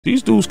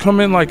These dudes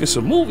come in like it's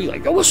a movie,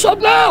 like, yo, what's up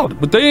now?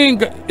 But they ain't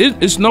got,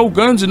 it's no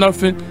guns or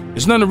nothing.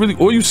 It's nothing really,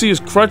 all you see is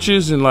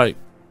crutches and like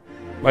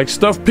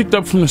stuff picked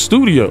up from the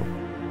studio.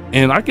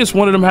 And I guess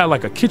one of them had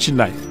like a kitchen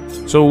knife.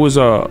 So it was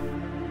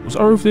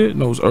Irv there?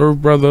 No, it was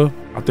Irv brother.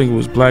 I think it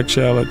was Black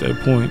Child at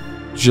that point,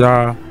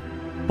 Ja.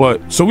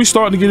 But, so we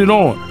started to get it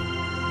on.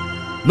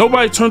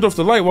 Nobody turned off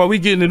the light while we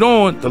getting it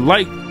on. The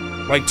light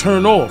like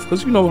turned off.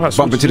 Cause you know how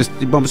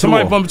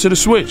somebody bumping to the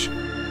switch.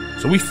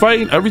 So we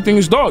fighting, everything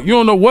is dark. You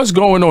don't know what's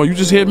going on. You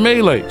just hear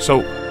melee.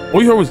 So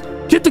all you heard was,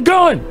 get the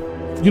gun.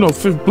 You know,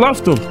 Fifth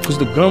bluffed him because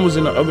the gun was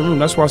in the other room.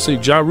 That's why I say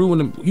Ja Rule,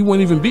 he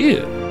wouldn't even be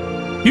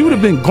here. He would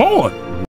have been gone.